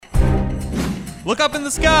Look up in the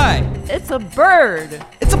sky. It's a bird.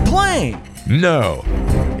 It's a plane. No,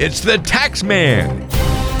 it's the Tax Man.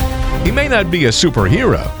 He may not be a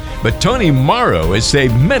superhero, but Tony Morrow has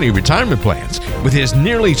saved many retirement plans with his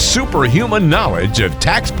nearly superhuman knowledge of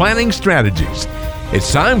tax planning strategies.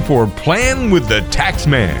 It's time for Plan with the Tax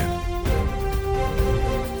Man.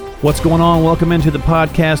 What's going on? Welcome into the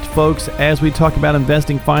podcast, folks, as we talk about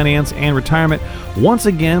investing, finance, and retirement. Once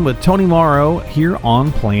again with Tony Morrow here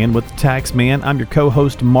on Plan with the Tax Man. I'm your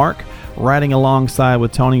co-host, Mark, riding alongside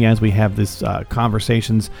with Tony as we have these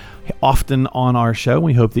conversations often on our show.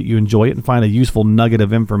 We hope that you enjoy it and find a useful nugget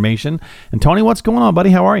of information. And Tony, what's going on,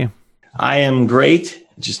 buddy? How are you? I am great.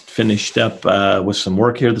 Just finished up with some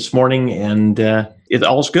work here this morning, and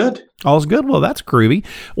all's good. All's good? Well, that's groovy.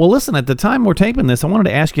 Well, listen, at the time we're taping this, I wanted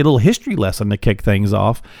to ask you a little history lesson to kick things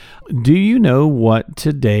off. Do you know what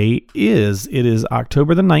today is? It is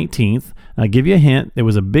October the 19th. I'll give you a hint. It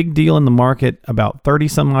was a big deal in the market about 30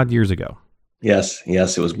 some odd years ago. Yes,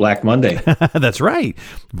 it was Black Monday. That's right.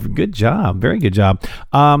 Good job. Very good job.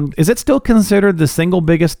 Is it still considered the single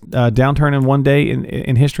biggest downturn in one day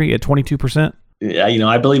in history at 22%? Yeah,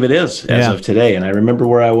 I believe it is as of today. And I remember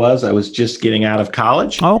where I was. I was just getting out of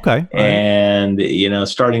college. Oh, okay. All and,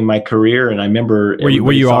 starting my career. And I remember were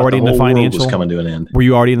you already in the financial? Was coming to an end. Were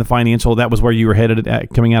you already in the financial? That was where you were headed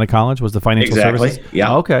coming out of college, was the financial services?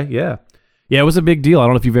 Yeah. Oh, okay. Yeah. Yeah, it was a big deal. I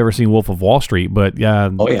don't know if you've ever seen Wolf of Wall Street, but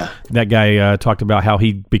that guy talked about how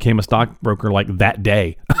he became a stockbroker like that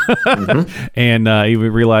day. Mm-hmm. And he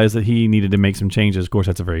realized that he needed to make some changes. Of course,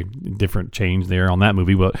 that's a very different change there on that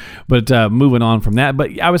movie. But moving on from that.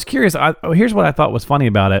 But I was curious. Here's what I thought was funny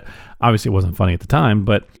about it. Obviously, it wasn't funny at the time.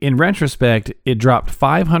 But in retrospect, it dropped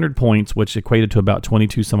 500 points, which equated to about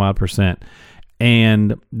 22 some odd percent.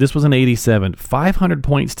 And this was in 87. 500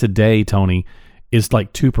 points today, Tony, is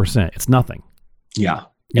like 2%. It's nothing. Yeah.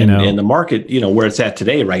 And the market, where it's at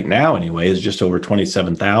today right now anyway, is just over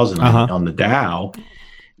 27,000 on the Dow.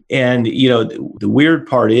 And, the weird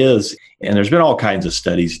part is, and there's been all kinds of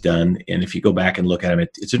studies done. And if you go back and look at them,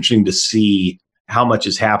 it's interesting to see how much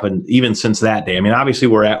has happened even since that day. I mean, obviously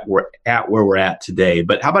we're at where we're at today,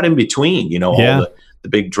 but how about in between, all the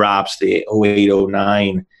big drops, the 08,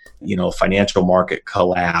 09, financial market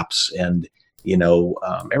collapse and,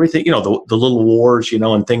 everything, the little wars,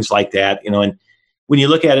 and things like that, and when you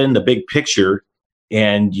look at it in the big picture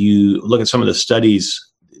and you look at some of the studies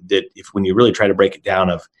that when you really try to break it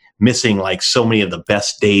down of missing like so many of the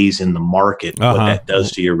best days in the market, what that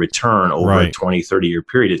does to your return over a 20, 30 year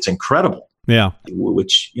period, it's incredible. Yeah.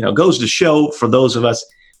 Which, goes to show for those of us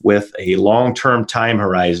with a long-term time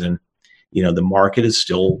horizon, the market is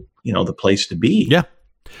still, the place to be. Yeah.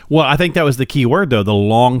 Well, I think that was the key word, though, the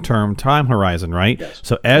long-term time horizon, right? Yes.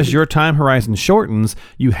 So as your time horizon shortens,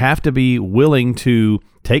 you have to be willing to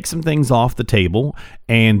take some things off the table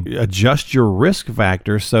and adjust your risk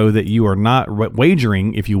factor so that you are not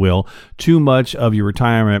wagering, if you will, too much of your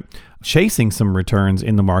retirement chasing some returns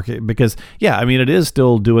in the market because, it is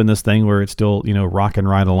still doing this thing where it's still, rocking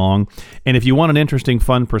right along. And if you want an interesting,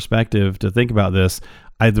 fun perspective to think about this,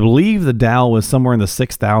 I believe the Dow was somewhere in the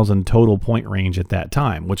 6,000 total point range at that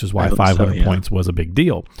time, which is why 500 points was a big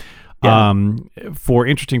deal. Yeah. For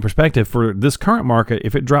interesting perspective, for this current market,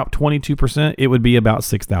 if it dropped 22%, it would be about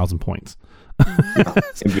 6,000 points.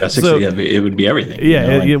 It would be everything.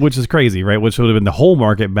 Yeah, which is crazy, right? Which would have been the whole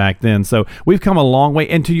market back then. So we've come a long way.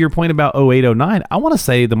 And to your point about 08, 09, I want to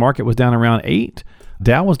say the market was down around 8.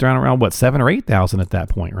 Dow was down around, 7,000 or 8,000 at that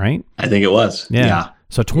point, right? I think it was. Yeah.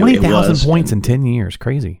 So 20,000 points in 10 years.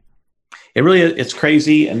 Crazy. It really is. It's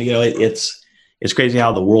crazy. And, it's crazy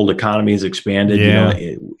how the world economy has expanded,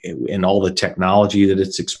 and all the technology that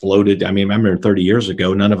it's exploded. I mean, I remember 30 years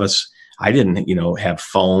ago, I didn't, have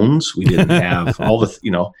phones. We didn't have all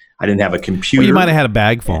the, I didn't have a computer. Well, you might have had a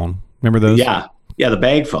bag phone. Remember those? Yeah. Yeah. The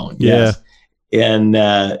bag phone. Yes. Yeah.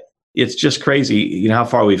 And it's just crazy, how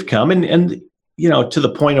far we've come. And, to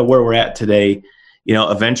the point of where we're at today,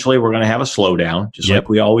 eventually we're going to have a slowdown, just like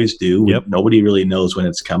we always do. Nobody really knows when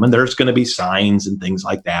it's coming. There's going to be signs and things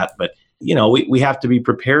like that. But, we have to be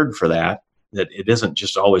prepared for that it isn't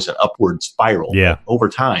just always an upward spiral. Yeah. Over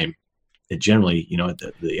time, it generally,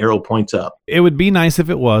 the arrow points up. It would be nice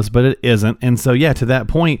if it was, but it isn't. And so, to that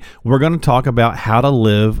point, we're going to talk about how to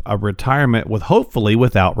live a retirement hopefully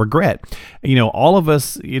without regret. All of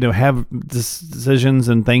us, have decisions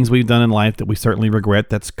and things we've done in life that we certainly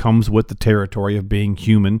regret. That comes with the territory of being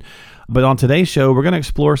human. But on today's show, we're going to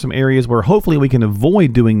explore some areas where hopefully we can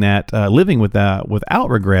avoid doing that, living without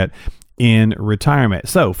regret. in retirement.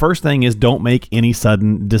 So first thing is, don't make any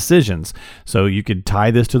sudden decisions. So you could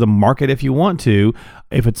tie this to the market if you want to.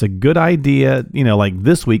 If it's a good idea, like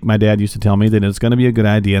this week, my dad used to tell me that it's going to be a good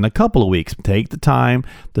idea in a couple of weeks. Take the time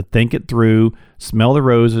to think it through, smell the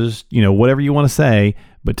roses, whatever you want to say,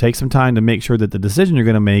 but take some time to make sure that the decision you're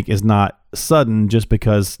going to make is not sudden just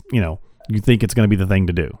because, you think it's going to be the thing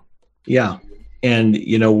to do. Yeah. And,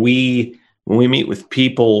 when we meet with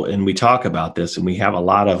people and we talk about this, and we have a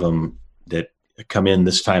lot of them that come in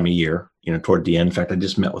this time of year, toward the end. In fact, I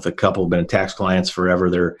just met with a couple who've been tax clients forever.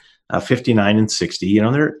 They're 59 and 60.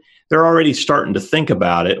 They're already starting to think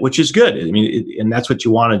about it, which is good. I mean, and that's what you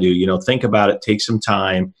want to do. Think about it, take some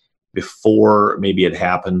time before maybe it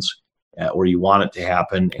happens or you want it to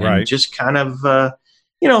happen, and just kind of,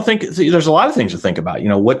 think. There's a lot of things to think about.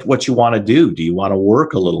 What you want to do. Do you want to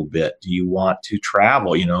work a little bit? Do you want to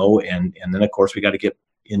travel? And then of course we got to get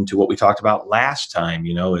into what we talked about last time.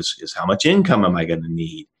 Is how much income am I going to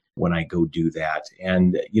need when I go do that?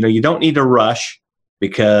 And you don't need to rush,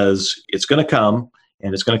 because it's going to come,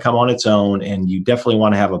 and it's going to come on its own. And you definitely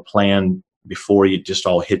want to have a plan before you just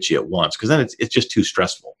all hit you at once, because then it's just too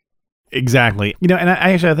stressful. Exactly. And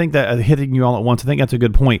I think that hitting you all at once, I think that's a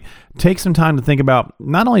good point. Take some time to think about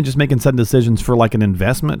not only just making sudden decisions for like an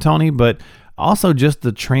investment, Tony, but also just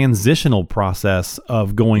the transitional process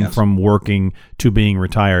of going from working to being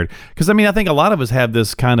retired. Because I think a lot of us have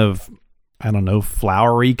this kind of,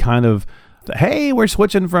 flowery kind of, hey, we're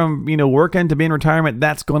switching from, working to being retirement.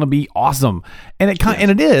 That's going to be awesome. And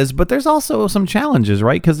it is, but there's also some challenges,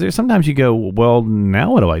 right? Because there's sometimes you go, well,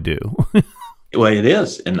 now what do I do? Well, it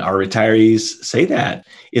is. And our retirees say that.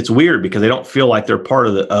 It's weird because they don't feel like they're part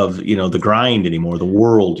of the grind anymore. The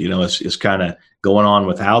world, is kind of going on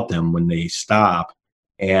without them when they stop.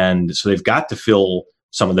 And so they've got to fill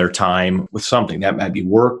some of their time with something. That might be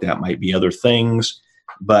work, that might be other things,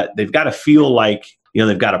 but they've got to feel like,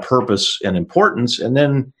 they've got a purpose and importance. And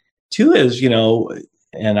then two is,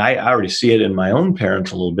 and I already see it in my own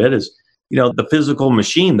parents a little bit, is, the physical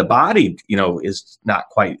machine, the body, is not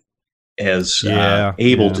quite as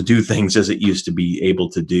able to do things as it used to be able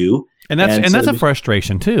to do. And that's a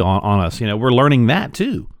frustration too on us. We're learning that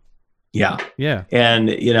too. Yeah. Yeah.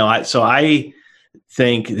 And, I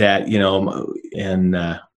think that, and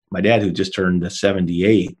my dad, who just turned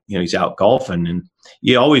 78, he's out golfing, and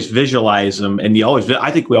you always visualize them, and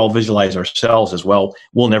I think we all visualize ourselves as well.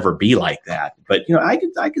 We'll never be like that. But, I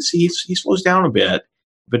could see he slows down a bit,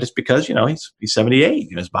 but it's because, he's 78.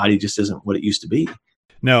 His body just isn't what it used to be.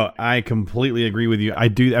 No, I completely agree with you. I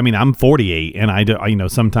do. I'm 48, and I do.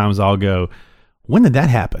 Sometimes I'll go, when did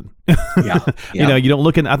that happen? Yeah. You don't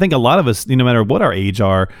look at, I think a lot of us, no matter what our age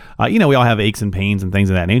are, we all have aches and pains and things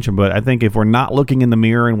of that nature. But I think if we're not looking in the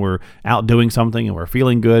mirror and we're out doing something and we're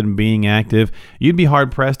feeling good and being active, you'd be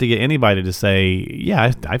hard pressed to get anybody to say,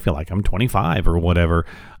 yeah, I feel like I'm 25 or whatever.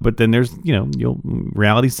 But then there's,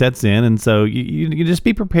 reality sets in. And so you just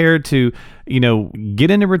be prepared to,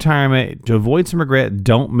 get into retirement, to avoid some regret.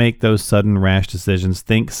 Don't make those sudden rash decisions.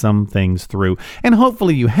 Think some things through. And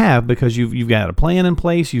hopefully you have, because you've got a plan in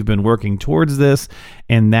place. You've been working towards this,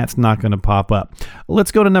 and that's not going to pop up.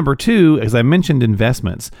 Let's go to number 2. As I mentioned,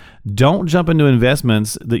 investments. Don't jump into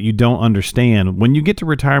investments that you don't understand. When you get to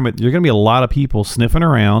retirement, there are going to be a lot of people sniffing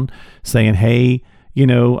around saying, hey,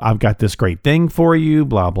 I've got this great thing for you,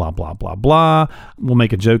 blah, blah, blah, blah, blah. We'll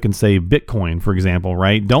make a joke and say Bitcoin, for example,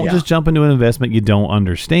 right? Don't just jump into an investment you don't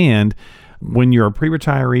understand when you're a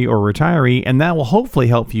pre-retiree or retiree, and that will hopefully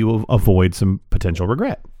help you avoid some potential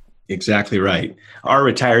regret. Exactly right. Our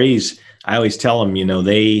retirees, I always tell them,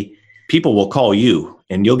 people will call you,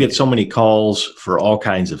 and you'll get so many calls for all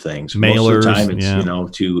kinds of things. Mailers, most of the time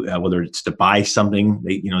it's, to whether it's to buy something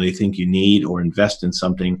they think you need, or invest in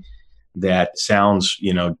something that sounds,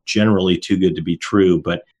 generally too good to be true.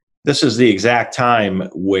 But this is the exact time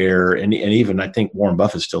where, and even I think Warren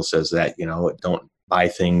Buffett still says that, don't buy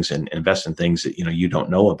things and invest in things that, you don't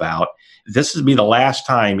know about. This would be the last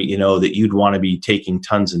time, that you'd want to be taking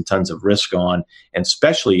tons and tons of risk on, and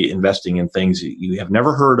especially investing in things that you have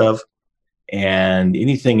never heard of, and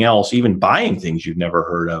anything else, even buying things you've never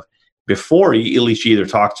heard of before. At least you either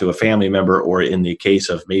talk to a family member, or in the case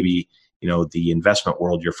of maybe, the investment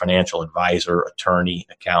world, your financial advisor, attorney,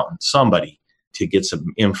 accountant, somebody, to get some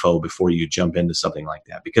info before you jump into something like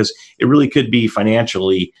that, because it really could be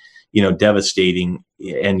financially, devastating,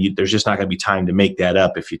 and there's just not going to be time to make that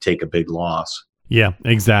up if you take a big loss. Yeah,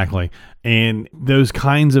 exactly. And those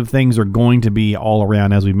kinds of things are going to be all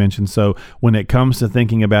around, as we mentioned. So when it comes to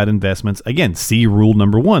thinking about investments, again, see rule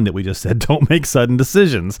number 1 that we just said, don't make sudden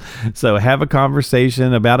decisions. So have a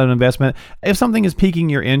conversation about an investment. If something is piquing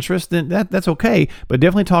your interest, then that's okay. But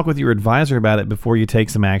definitely talk with your advisor about it before you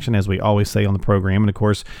take some action, as we always say on the program. And of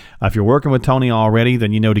course, if you're working with Tony already,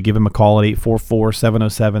 then you know to give him a call at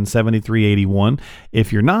 844-707-7381.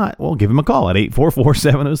 If you're not, well, give him a call at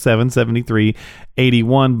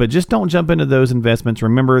 844-707-7381. But just don't jump into those investments.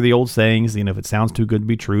 Remember the old sayings, if it sounds too good to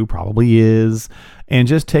be true, probably is. And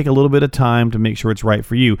just take a little bit of time to make sure it's right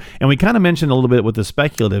for you. And we kind of mentioned a little bit with the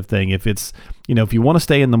speculative thing. If it's, if you want to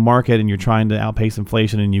stay in the market and you're trying to outpace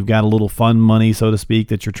inflation and you've got a little fun money, so to speak,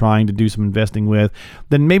 that you're trying to do some investing with,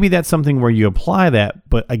 then maybe that's something where you apply that.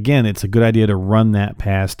 But again, it's a good idea to run that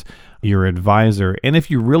past your advisor. And if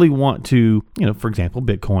you really want to, for example,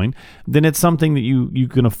 Bitcoin, then it's something that you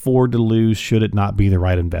can afford to lose should it not be the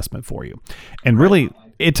right investment for you. And really,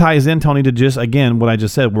 it ties in, Tony, to just, again, what I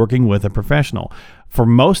just said, working with a professional. For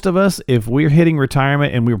most of us, if we're hitting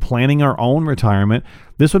retirement and we're planning our own retirement,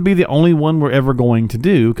 this would be the only one we're ever going to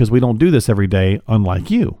do because we don't do this every day, unlike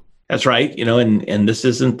you. That's right. And this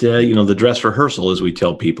isn't, the dress rehearsal, as we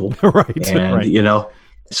tell people. Right. And, right.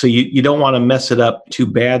 So you don't want to mess it up too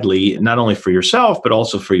badly, not only for yourself, but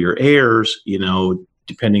also for your heirs,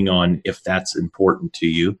 depending on if that's important to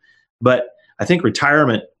you. But I think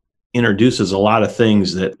retirement introduces a lot of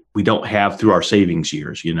things that we don't have through our savings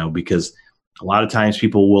years, because a lot of times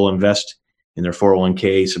people will invest in their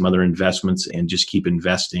 401k, some other investments, and just keep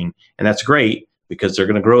investing. And that's great because they're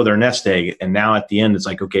going to grow their nest egg. And now at the end, it's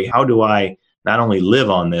like, okay, how do I not only live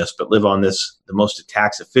on this, but live on this the most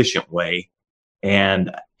tax efficient way? And,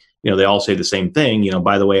 they all say the same thing,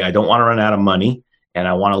 by the way, I don't want to run out of money and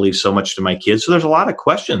I want to leave so much to my kids. So there's a lot of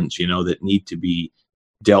questions, that need to be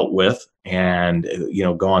dealt with and,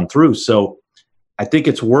 gone through. So I think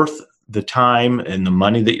it's worth the time and the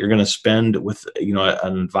money that you're going to spend with,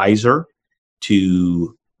 an advisor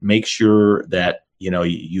to make sure that,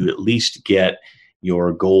 you at least get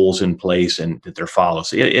your goals in place and that they're followed.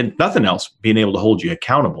 So, and nothing else, being able to hold you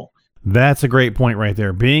accountable. That's a great point right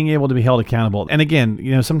there. Being able to be held accountable. And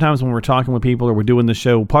again, sometimes when we're talking with people or we're doing the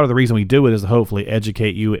show, part of the reason we do it is to hopefully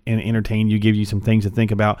educate you and entertain you, give you some things to think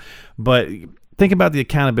about. But think about the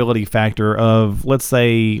accountability factor of, let's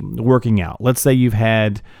say, working out. Let's say you've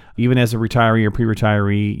had, even as a retiree or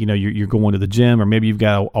pre-retiree, you're going to the gym, or maybe you've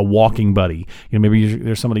got a walking buddy. Maybe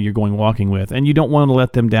there's somebody you're going walking with, and you don't want to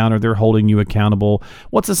let them down or they're holding you accountable.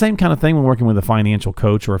 Well, it's the same kind of thing when working with a financial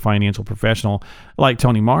coach or a financial professional like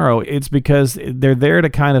Tony Morrow. It's because they're there to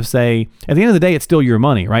kind of say, at the end of the day, it's still your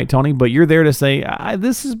money, right, Tony? But you're there to say,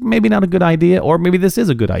 this is maybe not a good idea, or maybe this is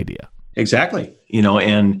a good idea. Exactly.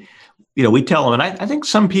 And we tell them, and I think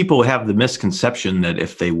some people have the misconception that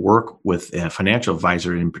if they work with a financial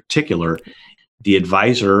advisor in particular, the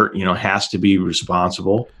advisor, has to be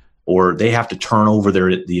responsible, or they have to turn over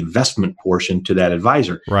the investment portion to that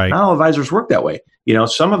advisor. Right. Not all advisors work that way.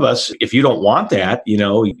 Some of us, if you don't want that,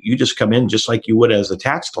 you just come in just like you would as a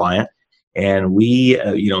tax client, and we,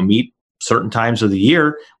 meet certain times of the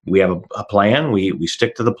year. We have a plan. We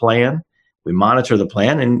stick to the plan. We monitor the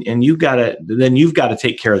plan, and you've got to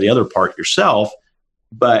take care of the other part yourself.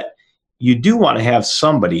 But you do want to have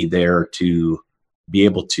somebody there to be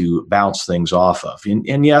able to bounce things off of.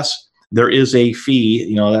 And yes, there is a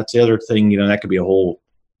fee. That's the other thing. That could be a whole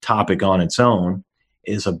topic on its own,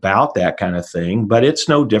 is about that kind of thing. But it's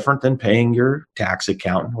no different than paying your tax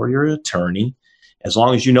accountant or your attorney, as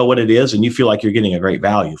long as you know what it is and you feel like you're getting a great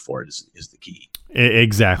value for it is the key.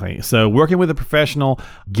 Exactly. So working with a professional,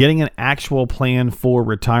 getting an actual plan for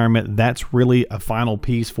retirement, that's really a final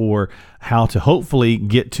piece for how to hopefully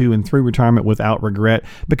get to and through retirement without regret,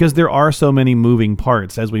 because there are so many moving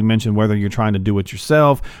parts. As we mentioned, whether you're trying to do it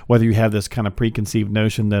yourself, whether you have this kind of preconceived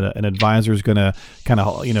notion that an advisor is going to kind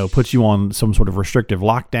of, put you on some sort of restrictive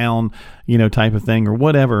lockdown, type of thing or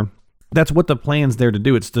whatever. That's what the plan's there to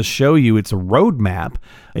do. It's to show you, it's a roadmap,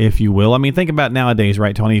 if you will. I mean, think about nowadays,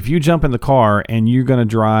 right, Tony? If you jump in the car and you're going to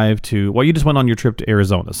drive to, you just went on your trip to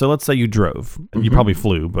Arizona. So let's say you drove. Mm-hmm. You probably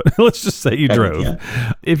flew, but let's just say you drove.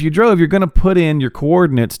 Yeah. If you drove, you're going to put in your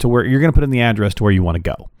coordinates to where you're going to put in the address to where you want to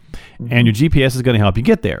go. Mm-hmm. And your GPS is going to help you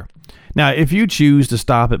get there. Now, if you choose to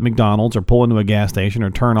stop at McDonald's or pull into a gas station or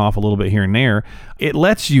turn off a little bit here and there, it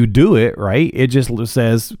lets you do it, right? It just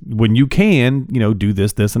says when you can, do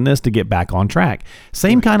this, this, and this to get back on track.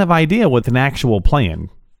 Same kind of idea with an actual plan.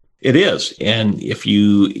 It is. And if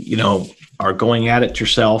you, are going at it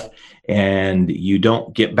yourself and you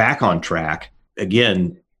don't get back on track,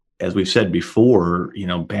 again, as we've said before,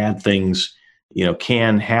 bad things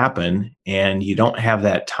can happen, and you don't have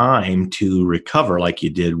that time to recover like you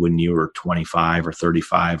did when you were 25 or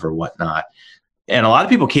 35 or whatnot. And a lot of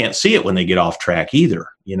people can't see it when they get off track either.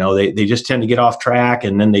 They just tend to get off track,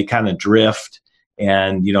 and then they kind of drift.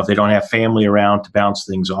 And, if they don't have family around to bounce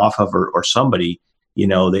things off of, or somebody,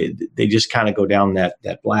 they just kind of go down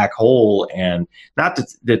that black hole. And not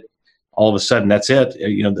that all of a sudden that's it,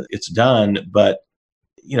 it's done, but,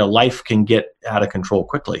 life can get out of control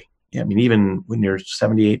quickly. I mean, even when you're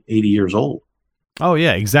 78, 80 years old. Oh,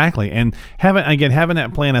 yeah, exactly. And having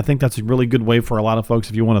that plan, I think that's a really good way for a lot of folks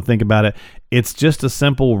if you want to think about it. It's just a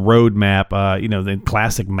simple road map, the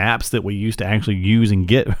classic maps that we used to actually use and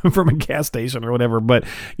get from a gas station or whatever. But,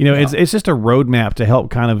 it's just a road map to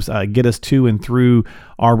help kind of get us to and through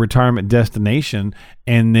our retirement destination.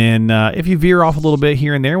 And then if you veer off a little bit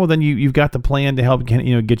here and there, well, then you've got the plan to help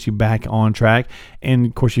get you back on track. And,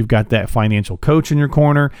 of course, you've got that financial coach in your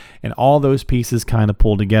corner, and all those pieces kind of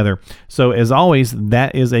pull together. So, as always,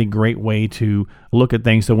 that is a great way to look at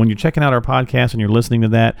things. So when you're checking out our podcast and you're listening to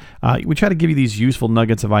that, we try to give you these useful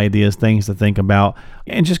nuggets of ideas, things to think about,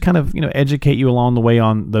 and just kind of educate you along the way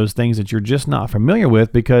on those things that you're just not familiar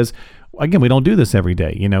with, because again, we don't do this every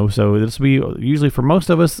day, so this will be usually, for most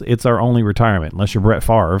of us, it's our only retirement, unless you're Brett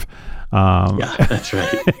Favre. Yeah, that's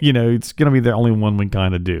right. It's going to be the only one we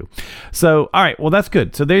kind of do. So, all right, well, that's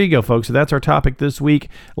good. So there you go, folks. So that's our topic this week.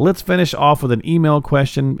 Let's finish off with an email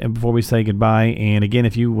question and before we say goodbye. And again,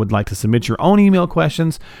 if you would like to submit your own email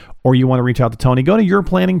questions, or you want to reach out to Tony, go to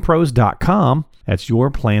yourplanningpros.com. That's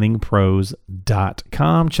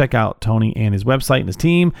yourplanningpros.com. Check out Tony and his website and his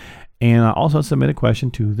team, and also submit a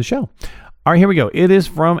question to the show. All right, here we go. It is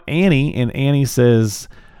from Annie, and Annie says,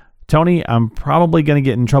 Tony, I'm probably going to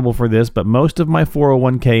get in trouble for this, but most of my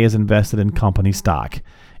 401k is invested in company stock.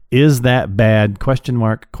 Is that bad? ?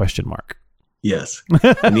 Yes.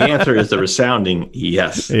 And the answer is a resounding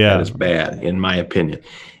yes. Yeah. That is bad, in my opinion.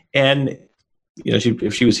 And,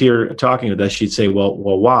 if she was here talking with us, she'd say, well,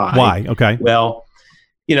 why? Why? Okay. Well,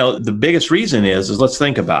 the biggest reason is let's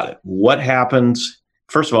think about it. What happens?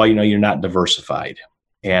 First of all, you're not diversified.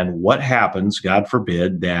 And what happens, God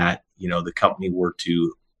forbid, that, the company were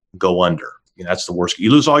to go under? That's the worst.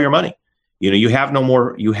 You lose all your money. You have no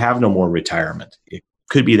more retirement. It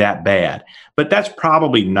could be that bad, but that's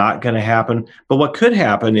probably not going to happen. But what could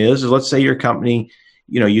happen is let's say your company,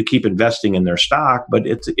 you keep investing in their stock, but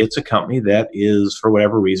it's a company that is, for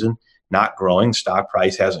whatever reason, not growing. Stock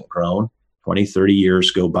price hasn't grown. 20, 30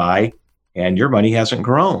 years go by and your money hasn't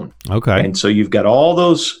grown. Okay. And so you've got all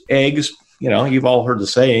those eggs, you've all heard the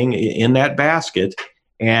saying, in that basket,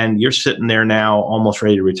 and you're sitting there now almost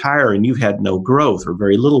ready to retire and you've had no growth or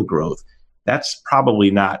very little growth. That's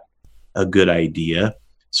probably not a good idea.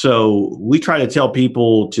 So we try to tell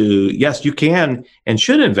people yes, you can and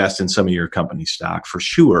should invest in some of your company stock for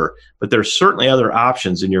sure, but there's certainly other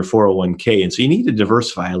options in your 401k. And so you need to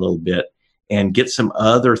diversify a little bit and get some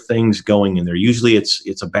other things going in there. Usually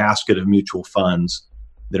it's a basket of mutual funds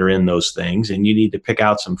that are in those things, and you need to pick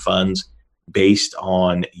out some funds based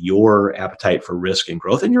on your appetite for risk and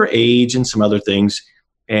growth and your age and some other things.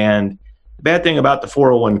 And the bad thing about the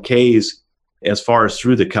 401ks, as far as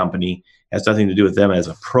through the company, has nothing to do with them as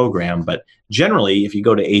a program. But generally, if you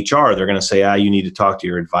go to HR, they're going to say, you need to talk to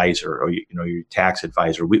your advisor or your tax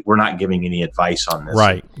advisor. We're not giving any advice on this.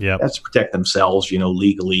 Right. Yeah. That's to protect themselves,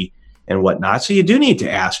 legally and whatnot. So you do need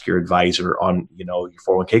to ask your advisor on, your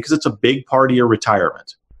 401k, because it's a big part of your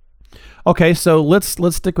retirement. Okay, so let's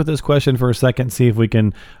stick with this question for a second, see if we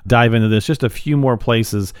can dive into this. Just a few more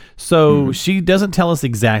places. So she doesn't tell us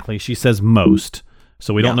exactly. She says most.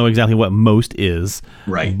 So we don't know exactly what most is.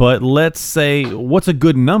 Right. But let's say, what's a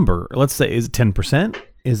good number? Let's say, is it 10%?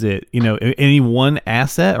 Is it, any one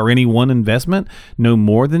asset or any one investment, no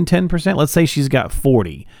more than 10%? Let's say she's got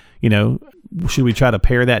 40. Should we try to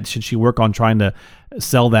pair that? Should she work on trying to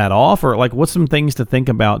sell that off? Or what's some things to think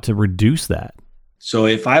about to reduce that? So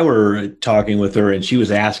if I were talking with her and she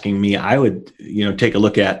was asking me, I would, take a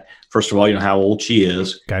look at, first of all, how old she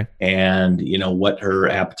is, okay, and, what her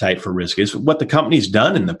appetite for risk is, what the company's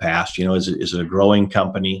done in the past, is it a growing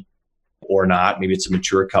company or not? Maybe it's a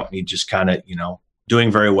mature company just kind of,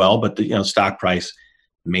 doing very well, but the, stock price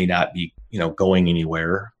may not be, going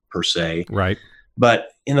anywhere per se. Right. But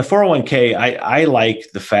in the 401k, I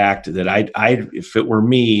like the fact that I, if it were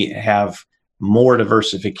me, have more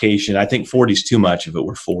diversification. I think 40 is too much if it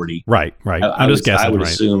were 40. Right. I'm just guessing. I would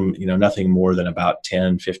assume, nothing more than about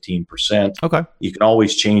 10, 15%. Okay. You can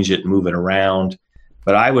always change it and move it around.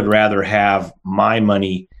 But I would rather have my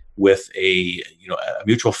money with a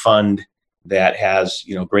mutual fund that has,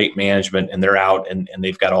 great management, and they're out and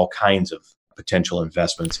they've got all kinds of potential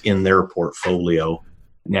investments in their portfolio.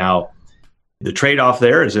 Now, the trade-off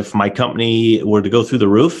there is if my company were to go through the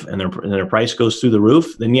roof and their price goes through the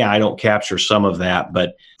roof, then yeah, I don't capture some of that.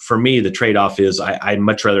 But for me, the trade-off is I'd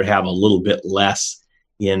much rather have a little bit less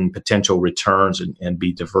in potential returns and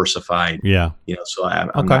be diversified. Yeah. So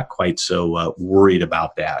I'm not quite so worried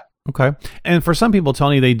about that. Okay. And for some people,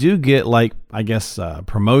 Tony, they do get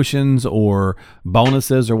promotions or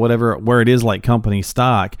bonuses or whatever, where it is like company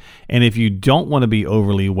stock. And if you don't want to be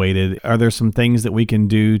overly weighted, are there some things that we can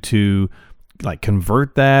do to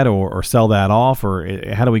convert that or sell that off?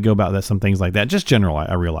 Or how do we go about that? Some things like that, just general,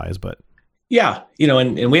 I realize, but. Yeah.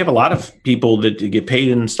 And we have a lot of people that get paid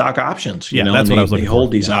in stock options, that's what I was looking for. They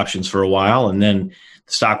hold these options for a while, and then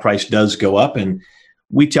the stock price does go up, and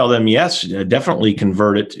we tell them, yes, definitely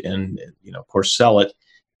convert it and, of course, sell it.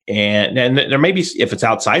 And there may be, if it's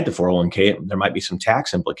outside the 401k, there might be some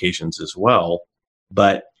tax implications as well.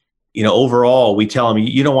 But, overall, we tell them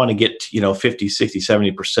you don't want to get, 50, 60,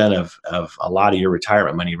 70% of a lot of your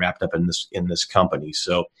retirement money wrapped up in this company.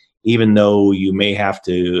 So even though you may have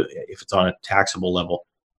to, if it's on a taxable level,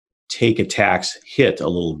 take a tax hit a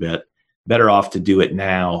little bit, better off to do it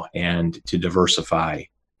now and to diversify.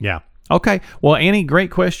 Yeah. Okay. Well, Annie,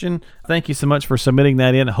 great question. Thank you so much for submitting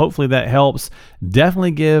that in. Hopefully that helps.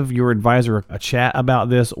 Definitely give your advisor a chat about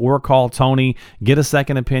this or call Tony. Get a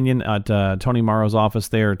second opinion at Tony Morrow's office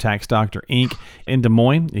there, Tax Doctor Inc. in Des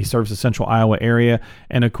Moines. He serves the central Iowa area.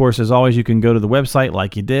 And of course, as always, you can go to the website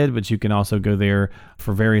like you did, but you can also go there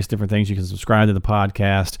for various different things. You can subscribe to the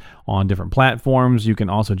podcast on different platforms. You can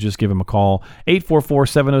also just give him a call,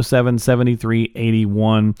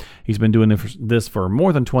 844-707-7381. He's been doing this for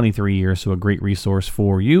more than 23 years, so a great resource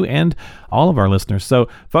for you and all of our listeners. So,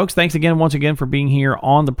 folks, thanks once again for being here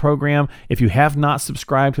on the program. If you have not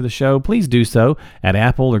subscribed to the show, please do so at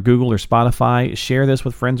Apple or Google or Spotify. Share this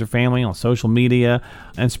with friends or family on social media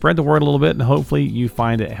and spread the word a little bit, and hopefully you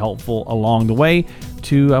find it helpful along the way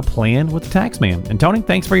to plan with the Taxman. And Tony,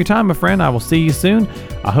 thanks for your time, my friend. I will see you soon.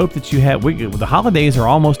 I hope that you have, the holidays are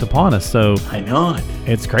almost upon us, so I know it.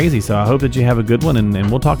 It's crazy. So I hope that you have a good one, and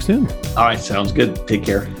we'll talk soon. All right, sounds good. Take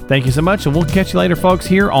care. Thank you so much, and we'll catch you later, folks,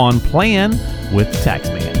 here on Plan with the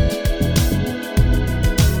Taxman.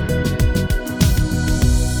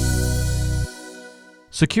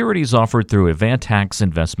 Securities offered through Avantax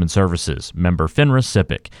Investment Services, member FINRA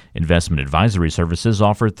SIPC. Investment advisory services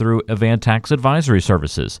offered through Avantax Advisory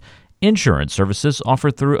Services. Insurance services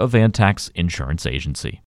offered through Avantax Insurance Agency.